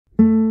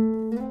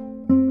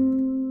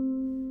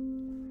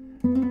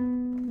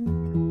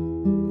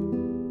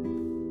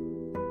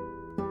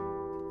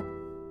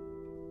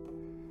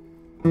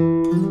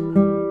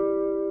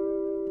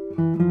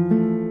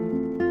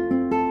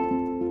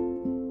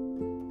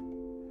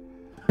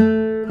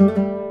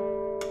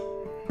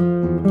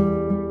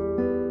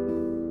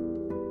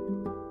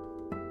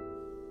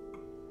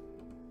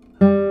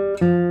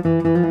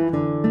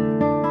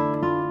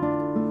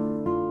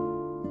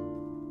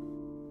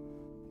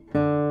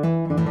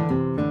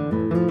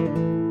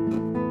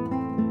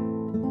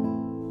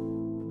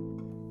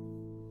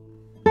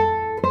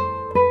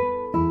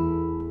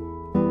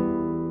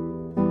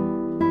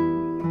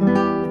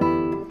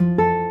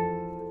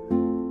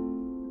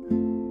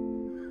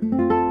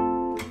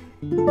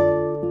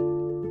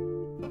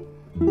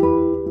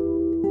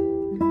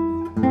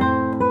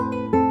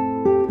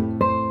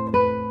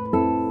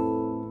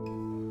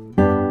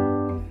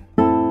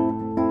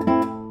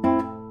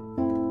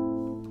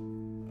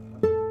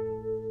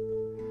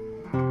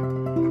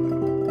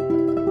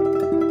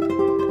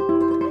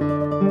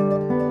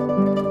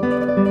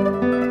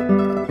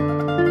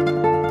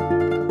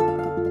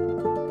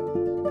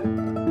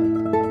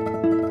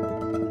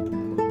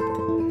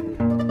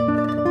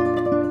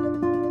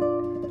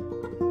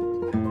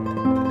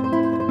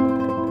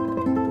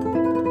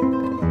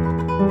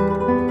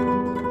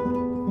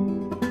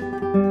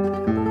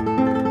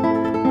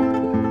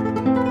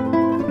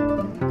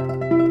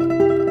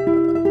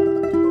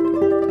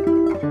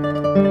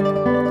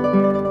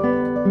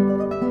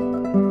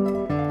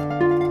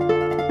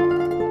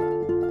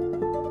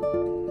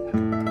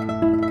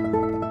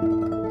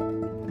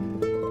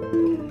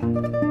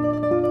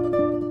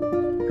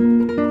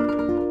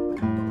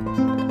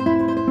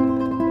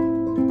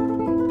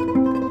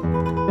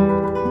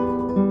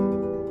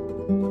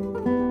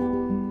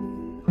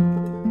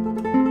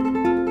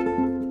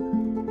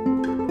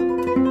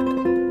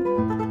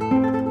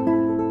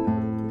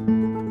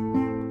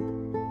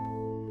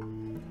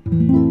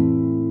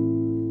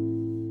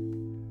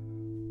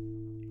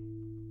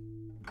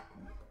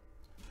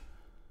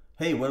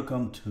Hey,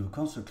 welcome to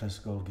Concert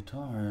Classical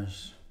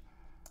Guitars.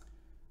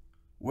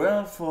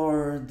 Well,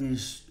 for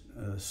this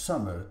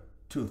summer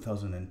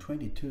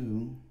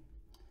 2022,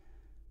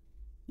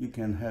 you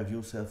can have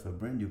yourself a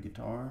brand new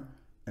guitar,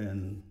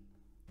 and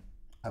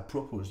I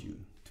propose you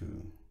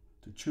to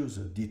choose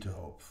a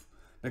Hopf,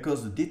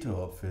 because the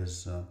Hopf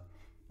is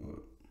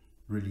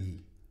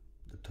really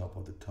the top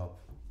of the top,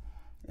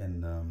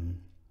 and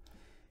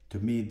to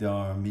me, they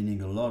are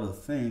meaning a lot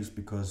of things,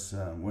 because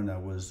when I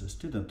was a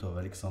student of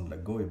Alexandre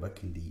Lagoy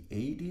back in the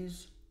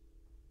 80s,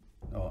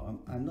 no,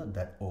 I'm not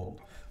that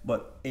old,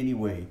 but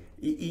anyway,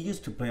 he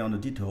used to play on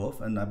the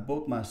Hopf, and I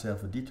bought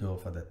myself a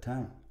Hopf at that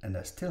time, and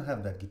I still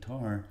have that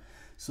guitar,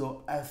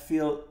 so I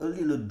feel a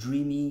little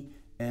dreamy,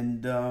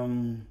 and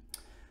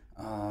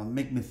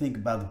make me think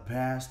about the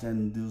past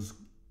and those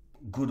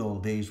good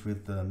old days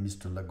with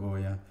Mr.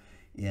 Lagoya,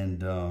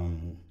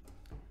 and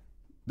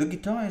the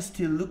guitar is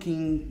still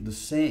looking the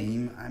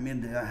same. I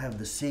mean, I have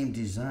the same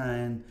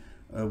design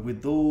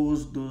with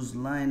those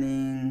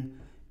lining.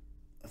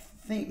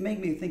 Make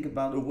me think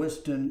about a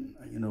Western,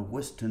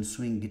 Western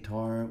swing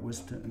guitar,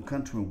 Western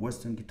country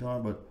Western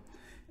guitar,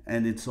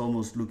 and it's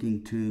almost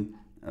looking to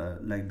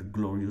like the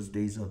glorious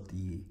days of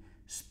the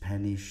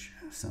Spanish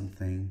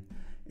something,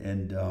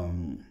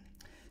 and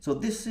so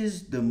this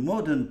is the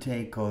modern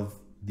take of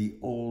the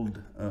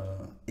old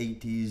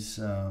 80s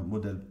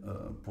model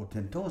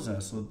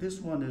Portentosa. So this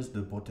one is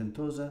the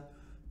Portentosa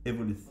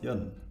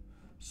Evolucion.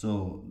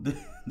 So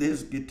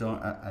this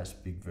guitar, I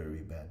speak very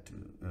bad to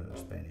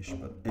Spanish,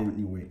 but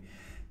anyway,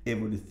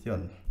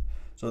 Evolucion.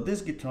 So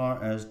this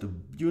guitar has the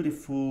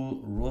beautiful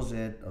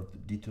rosette of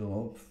the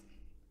Hopf,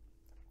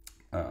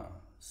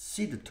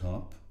 cedar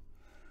top,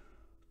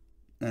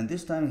 and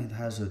this time it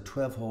has a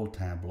 12-hole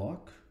tab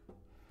block.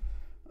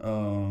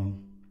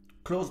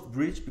 Closed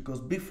bridge, because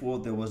before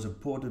there was a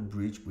ported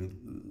bridge with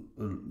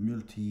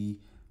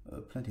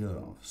plenty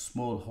of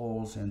small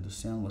holes, and the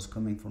sound was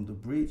coming from the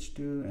bridge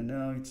too, and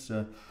now it's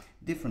a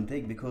different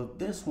take, because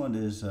this one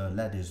is a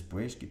lattice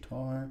bridge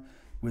guitar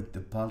with the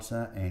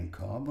Palsa and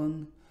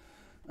carbon,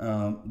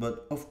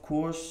 but of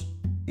course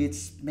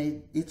it's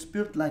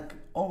built like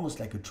almost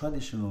like a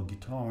traditional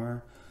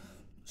guitar,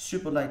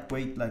 super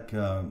lightweight, like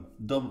a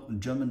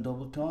German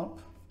double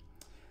top.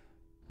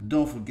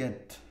 Don't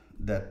forget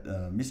that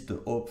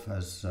Mr. Hopf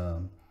has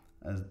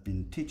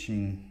been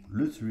teaching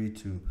lutherie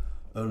to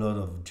a lot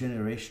of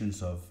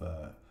generations of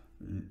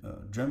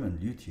German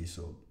luthiers.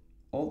 So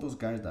all those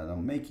guys that are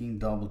making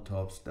double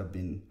tops, that have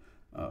been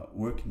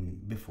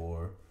working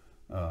before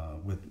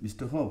with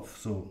Mr. Hopf.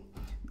 So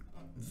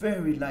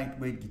very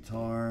lightweight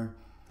guitar,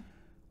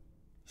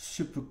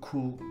 super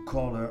cool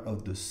color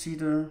of the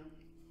cedar,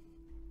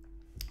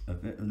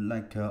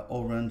 like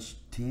orange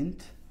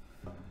tint.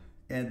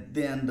 And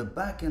then the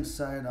back and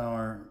side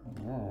are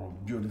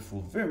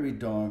beautiful, very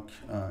dark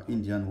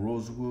Indian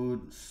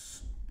rosewood,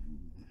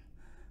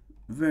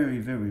 very,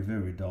 very,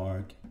 very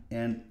dark.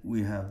 And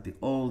we have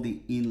all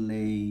the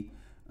inlay,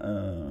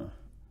 the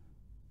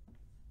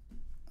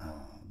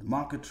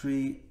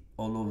marquetry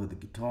all over the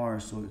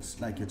guitar. So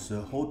it's like it's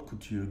a haute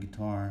couture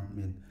guitar. I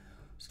mean,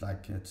 it's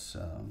like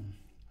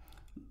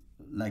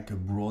like a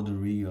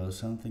broderie or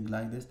something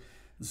like this.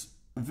 It's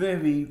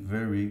very,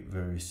 very,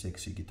 very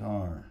sexy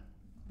guitar.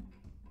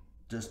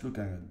 just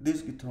looking at this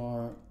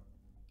guitar,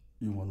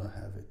 you want to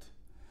have it.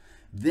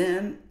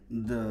 Then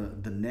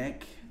the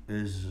neck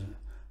has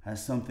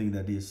something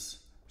that is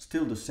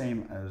still the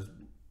same as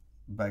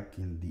back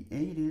in the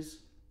 80s.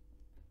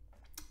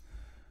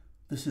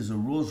 This is a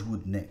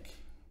rosewood neck.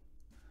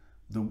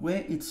 The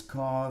way it's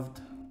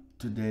carved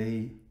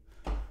today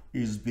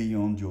is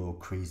beyond your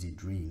crazy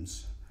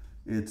dreams.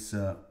 It's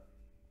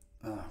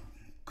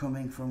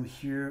coming from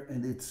here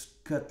and it's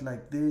cut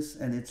like this,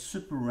 and it's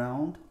super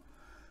round.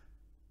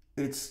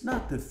 It's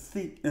not a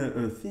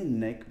thin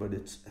neck, but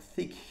it's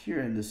thick here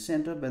in the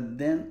center, but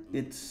then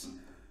it's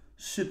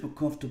super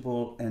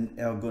comfortable and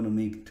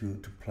ergonomic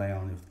to play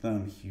on your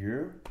thumb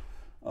here.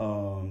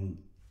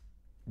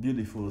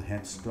 Beautiful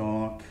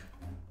headstock.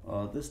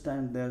 This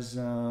time there's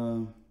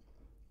an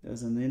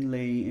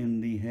inlay in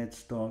the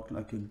headstock,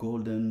 like a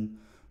golden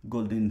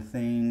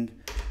thing.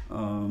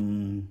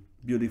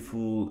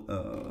 Beautiful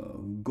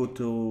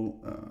Goto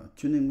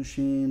tuning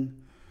machine.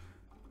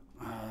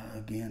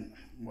 Again,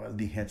 well,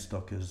 the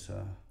headstock is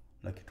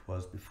like it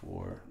was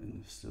before,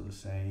 and it's still the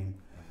same.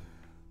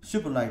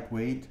 Super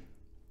lightweight.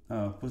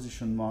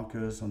 Position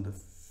markers on the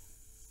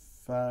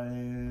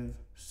 5,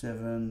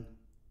 7,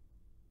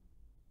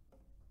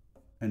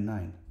 and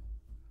 9.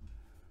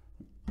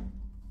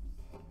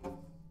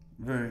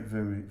 Very,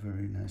 very,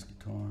 very nice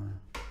guitar.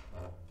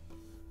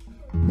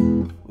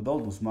 With all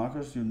those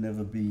markers, you'll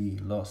never be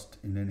lost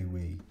in any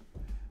way. You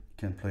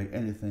can play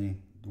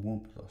anything, you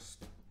won't be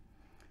lost.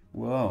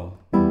 Well,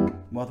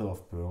 mother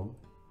of pearl,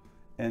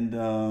 and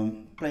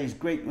plays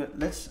great.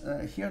 Let's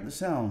hear the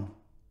sound.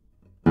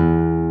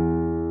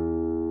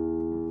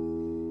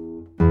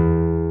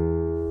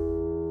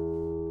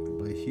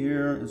 Play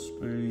here, it's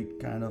very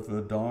kind of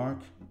a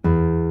dark.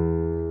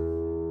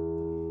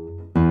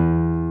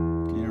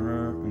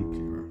 Clearer and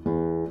clearer.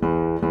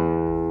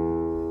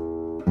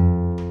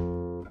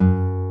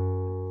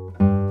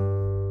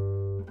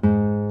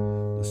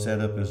 The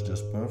setup is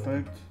just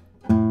perfect.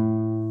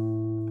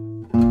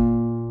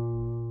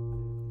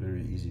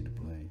 Easy to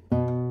play.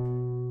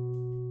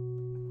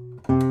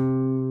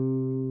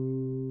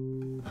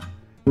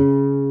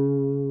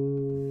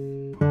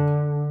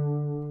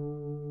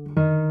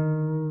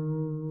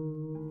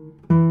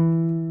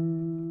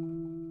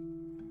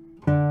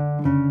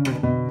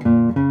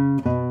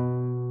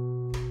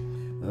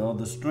 Well,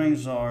 the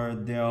strings are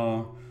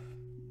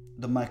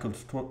the Michael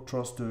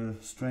Troster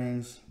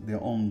strings. They're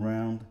on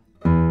brand,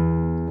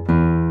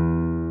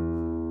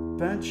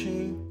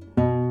 punchy,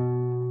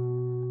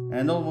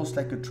 and almost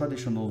like a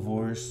traditional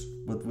voice,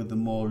 but with a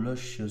more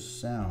luscious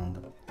sound.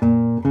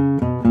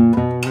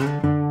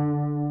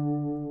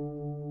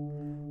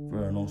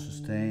 Very low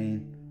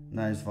sustain,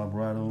 nice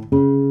vibrato.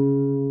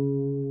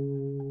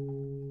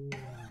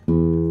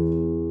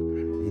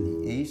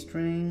 In the A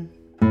string.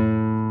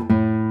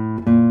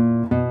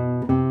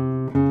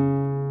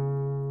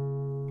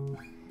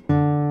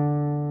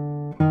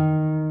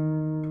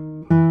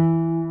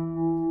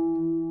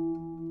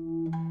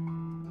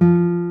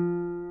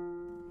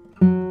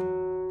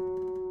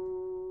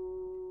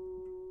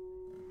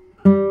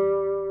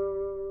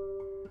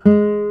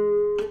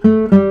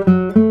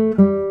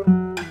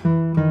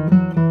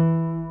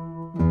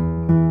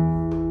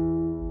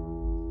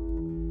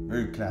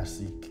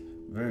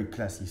 Very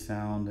classy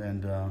sound,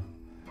 and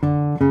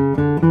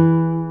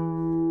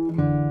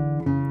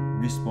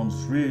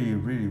responds really,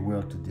 really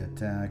well to the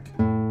attack.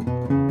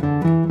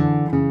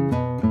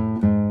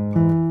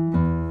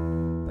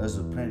 There's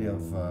plenty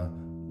of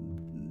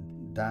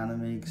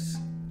dynamics.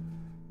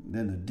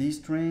 Then the D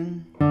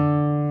string,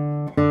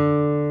 kind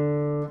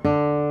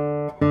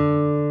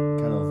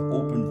of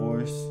open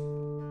voice.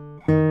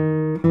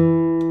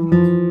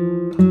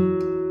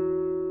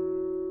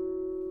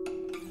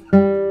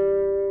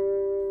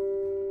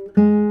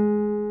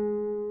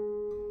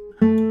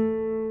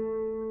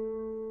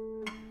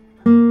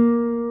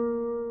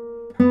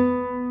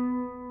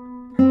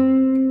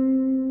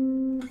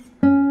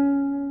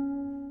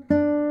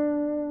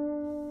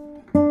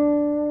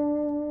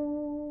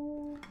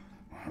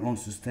 Long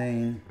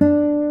sustain.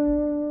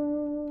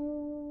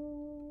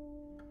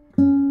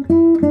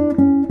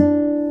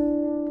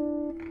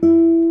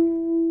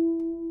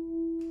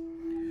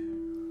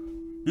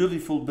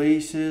 Beautiful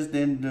basses,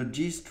 then the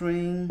G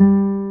string.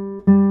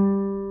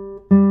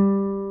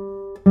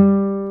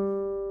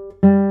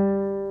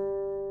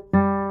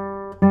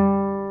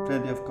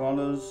 Plenty of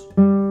colors.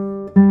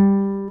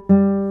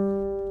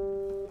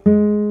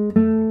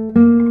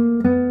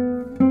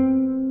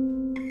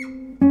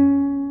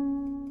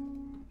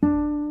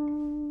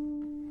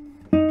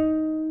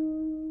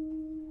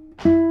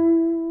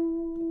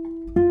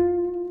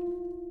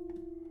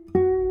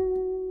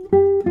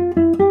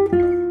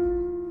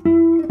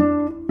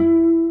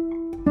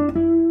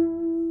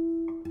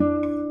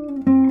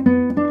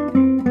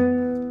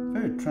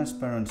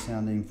 Transparent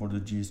sounding for the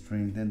G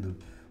string, then the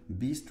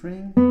B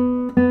string.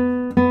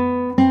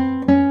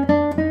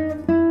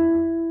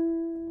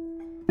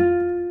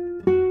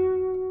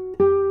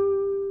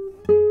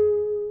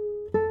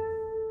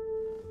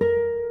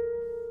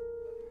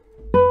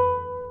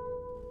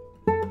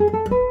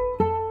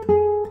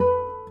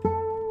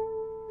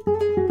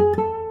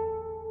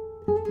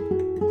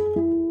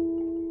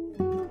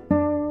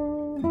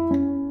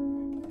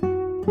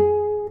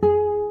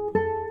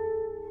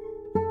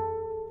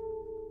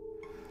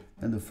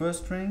 And the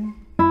first string,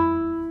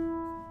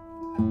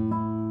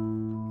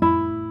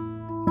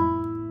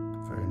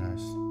 very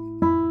nice.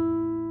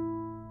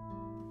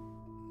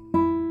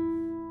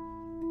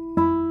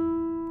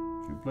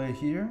 If you play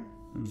here,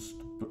 it's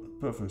the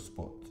perfect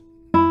spot.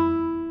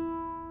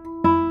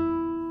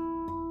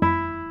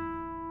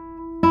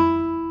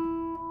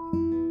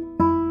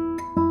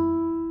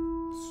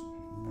 It's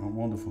a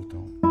wonderful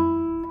tone.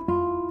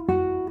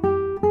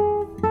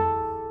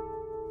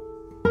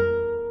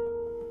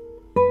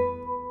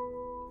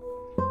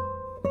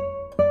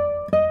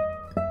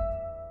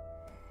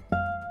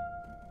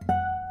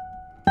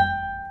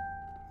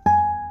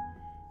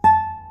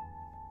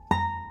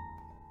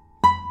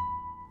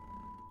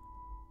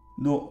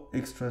 No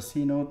extra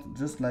C note,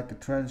 just like a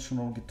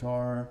traditional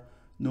guitar,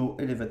 no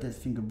elevated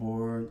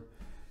fingerboard,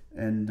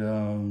 and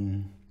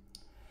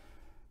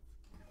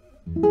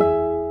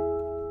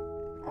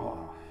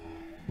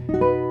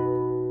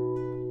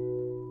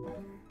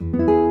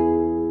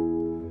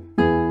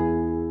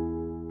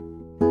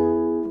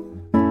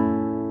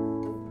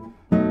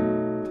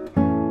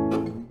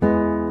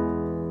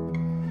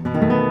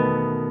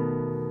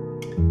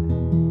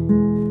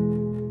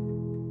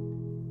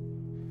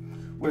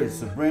well,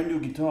 it's a brand new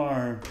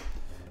guitar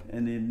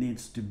and it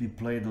needs to be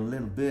played a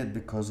little bit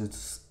because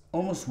it's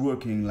almost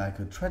working like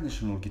a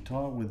traditional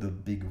guitar with a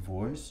big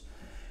voice.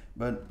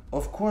 But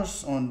of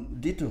course on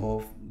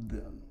Dieterhof,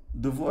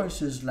 the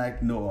voice is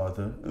like no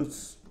other.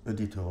 It's a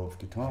Dieterhof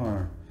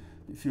guitar.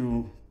 If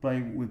you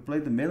play, we play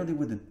the melody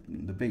with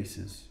the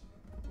basses.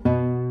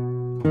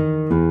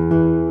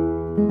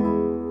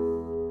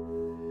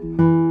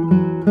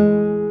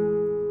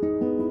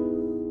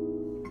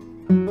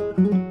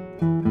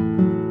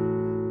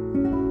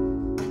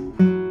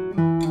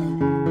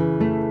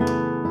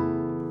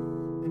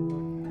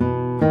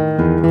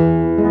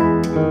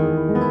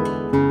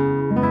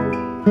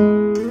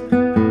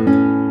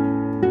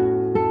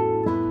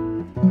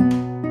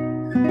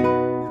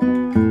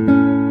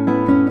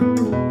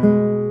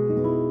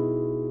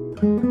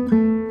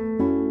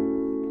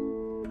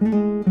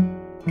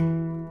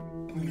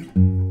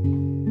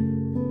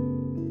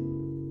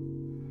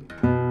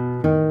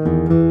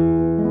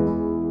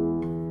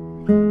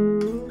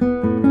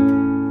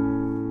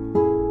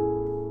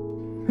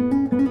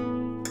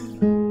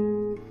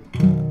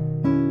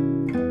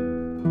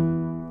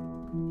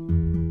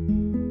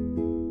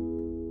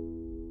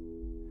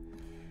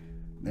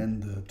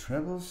 Then the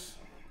trebles.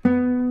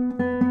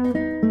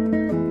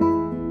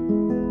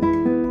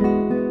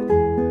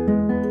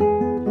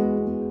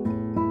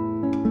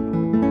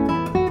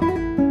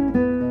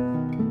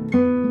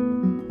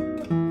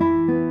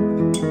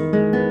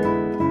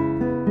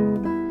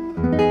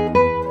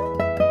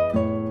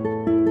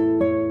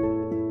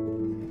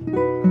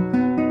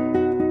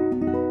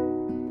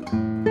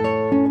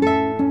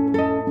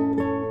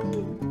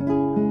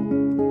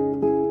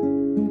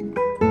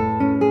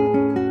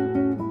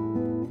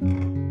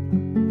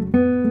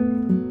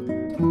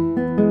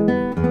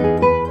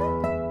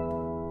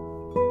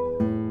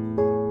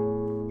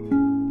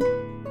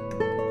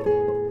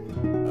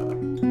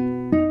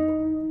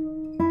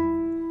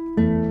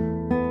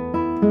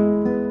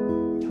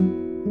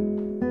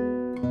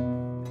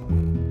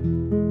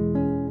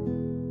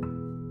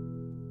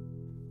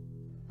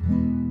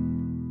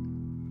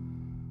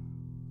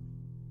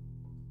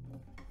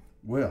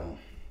 Well,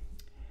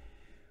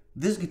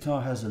 this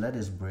guitar has a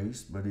lattice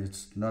brace, but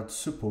it's not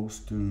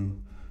supposed to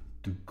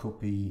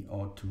copy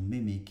or to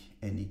mimic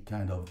any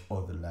kind of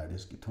other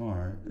lattice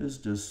guitar. It's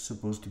just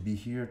supposed to be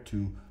here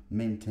to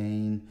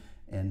maintain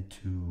and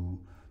to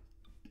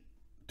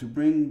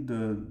bring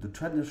the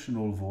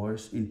traditional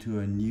voice into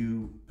a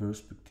new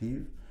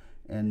perspective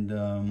and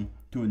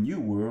to a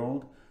new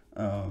world,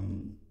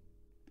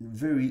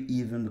 very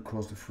even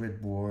across the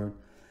fretboard,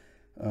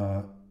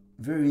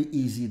 very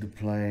easy to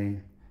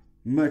play,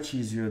 much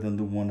easier than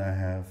the one I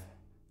have,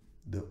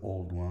 the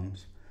old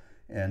ones.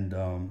 And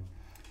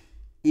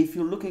if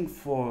you're looking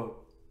for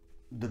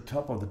the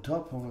top of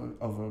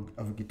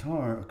a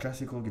guitar, a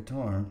classical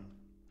guitar,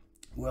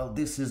 well,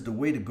 this is the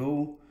way to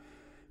go.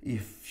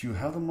 If you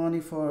have the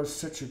money for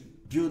such a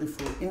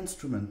beautiful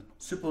instrument,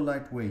 super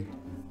lightweight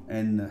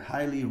and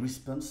highly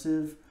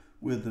responsive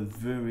with a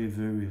very,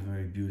 very,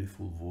 very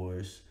beautiful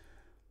voice,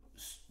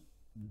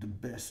 the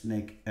best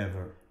neck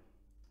ever.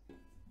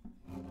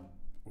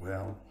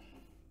 Well,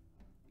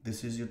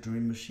 this is your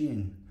dream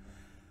machine.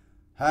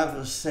 Have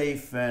a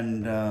safe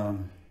and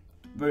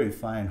very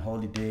fine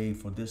holiday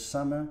for this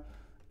summer,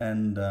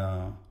 and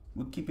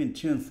we'll keep in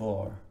tune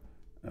for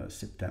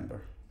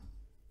September.